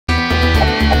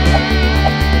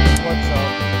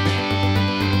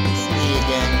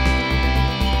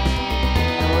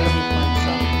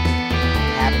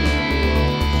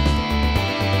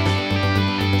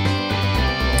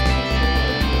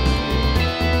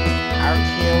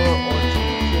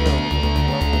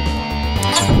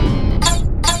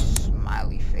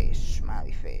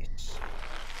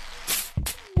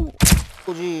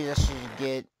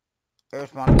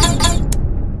There's my.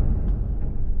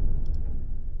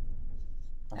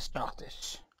 Let's start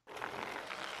this.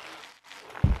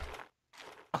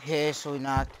 Okay, so we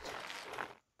knocked.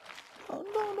 Oh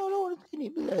no, it's any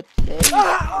blood today.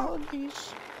 Oh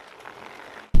jeez.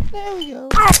 There we go.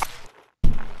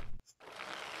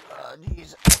 Oh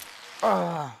jeez.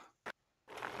 Oh,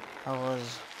 I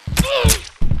was.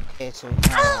 Okay, so we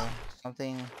have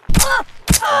something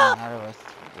coming out of our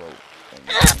throat. And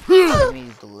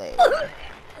Jimmy's leg.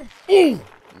 Little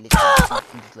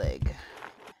Jimmy's leg.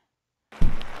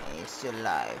 And he's still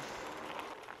alive.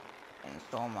 And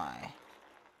so am I.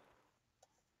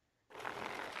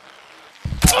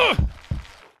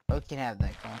 We can have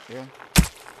that going through.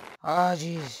 Oh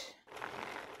jeez.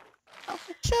 Oh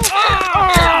for sure.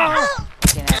 We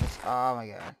can have this. Oh my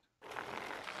god.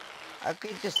 I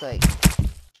could just like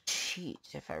cheat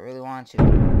if I really want to.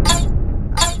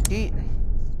 I'll cheat.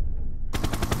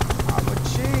 I would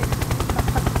cheat.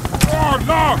 Oh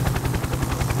no!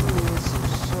 Ooh, this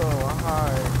is so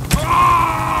hard.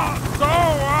 So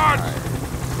hard!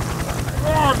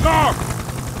 Oh no!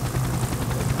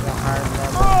 It's a hard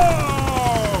level.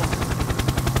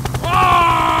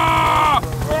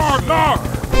 Oh no!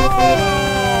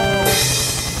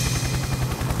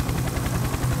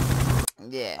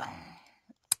 Yeah.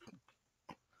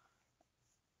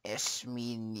 It's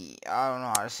me. I don't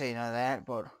know how to say none of that,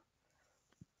 but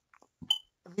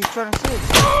if you're trying to say it,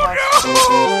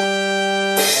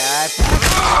 yeah, I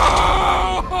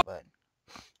probably but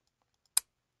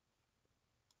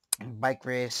bike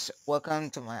race. Welcome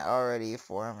to my already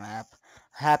 4 map.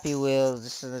 Happy Wheels.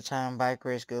 This is the time bike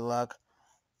race. Good luck.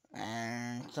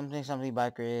 And something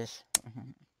bike race.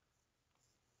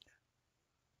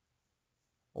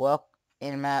 Well,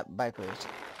 in map bike race.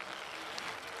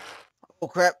 Oh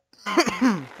crap!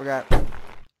 Forgot.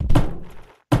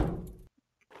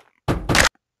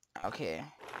 Okay.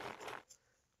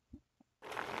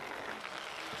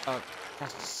 Oh,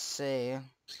 that's to say.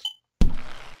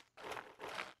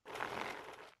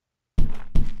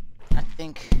 I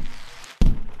think.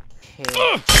 Okay.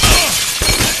 I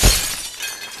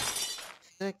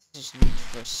feel like this needs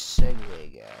for a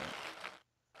segue guy.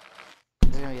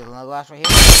 There's gonna be a last right here.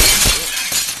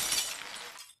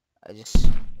 There's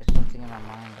something in my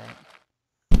mind that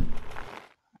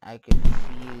I could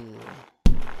feel.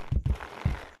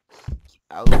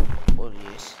 Oh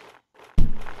jeez.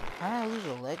 How did I lose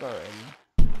a leg already?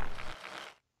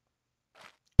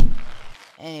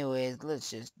 Anyways, let's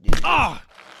just do this.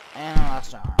 And I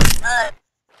lost an arm.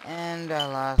 And I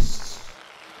lost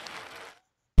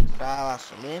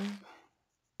a limb.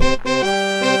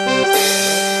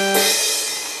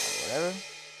 Whatever.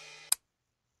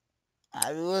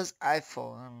 Happy Wheels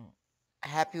iPhone.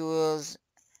 Happy Wheels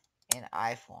and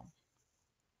iPhone.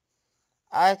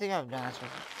 I think I've done this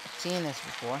before. I've seen this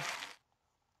before.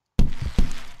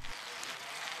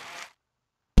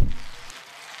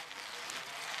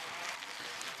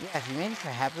 Yeah, if you made it for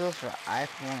Happy Wheels for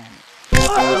iPhone,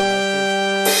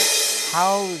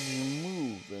 how would you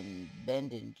move and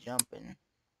bend and jump in?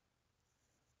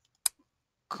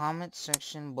 Comment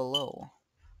section below.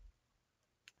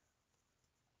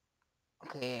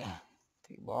 Okay,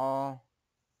 3 ball.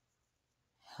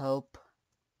 Help.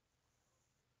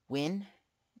 Win.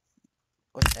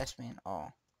 What's S mean?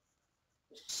 Oh.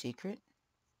 Secret?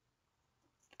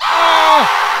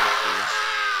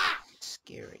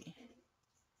 Scary.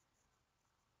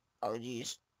 Oh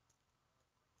jeez.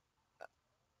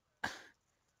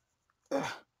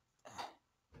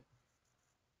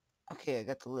 Okay, I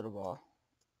got the little ball.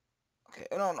 Okay,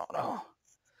 no.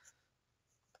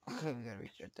 Okay, we gotta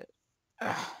restart that.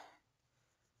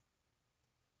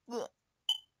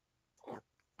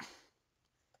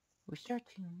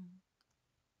 Restarting.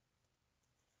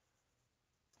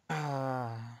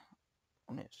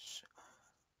 Bonus.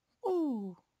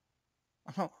 Ooh.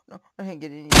 No, I didn't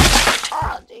get any.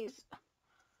 Ah, jeez.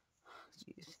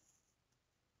 Jeez.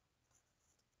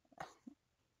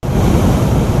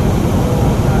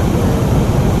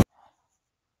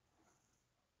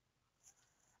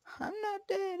 I'm not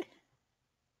dead.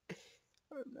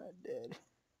 I'm not dead.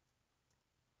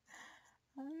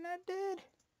 I'm not dead.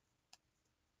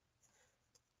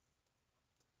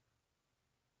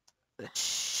 That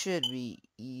should be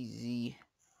easy.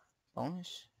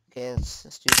 Bonus. Okay,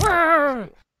 let's do it.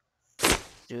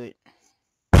 Let's do it.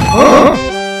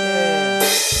 Yeah.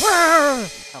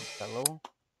 Come, fellow.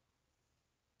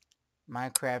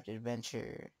 Minecraft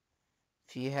Adventure.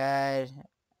 If you had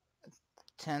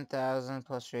 10,000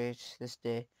 plus rates this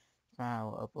day, I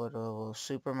will upload a level of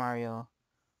Super Mario.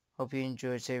 Hope you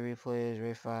enjoyed. Save replays,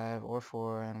 rate 5 or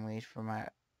 4, and wait for my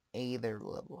other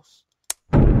levels.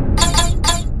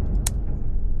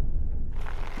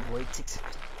 Wait 6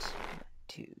 seconds.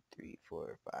 2, 3,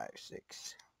 4, 5,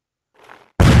 6.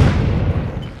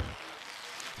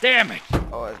 Damn it!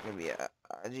 Oh, it's gonna be a.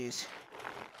 Jeez.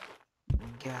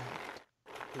 God.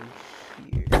 Who's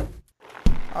here?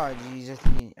 Oh, jeez. I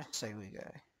think a segue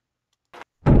guy.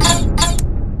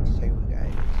 Segue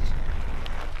guy.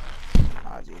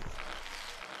 Oh, jeez.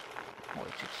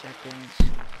 Wait 6 seconds.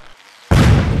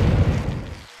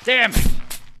 Damn it!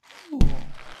 Ooh.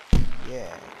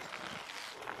 Yeah.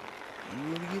 You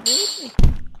wanna get with me?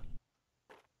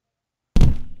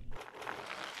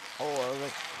 Oh,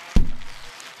 look.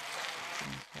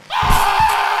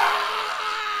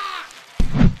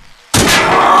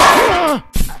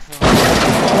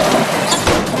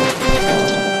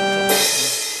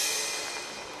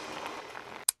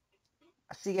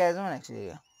 I'll see you guys on the next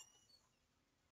video.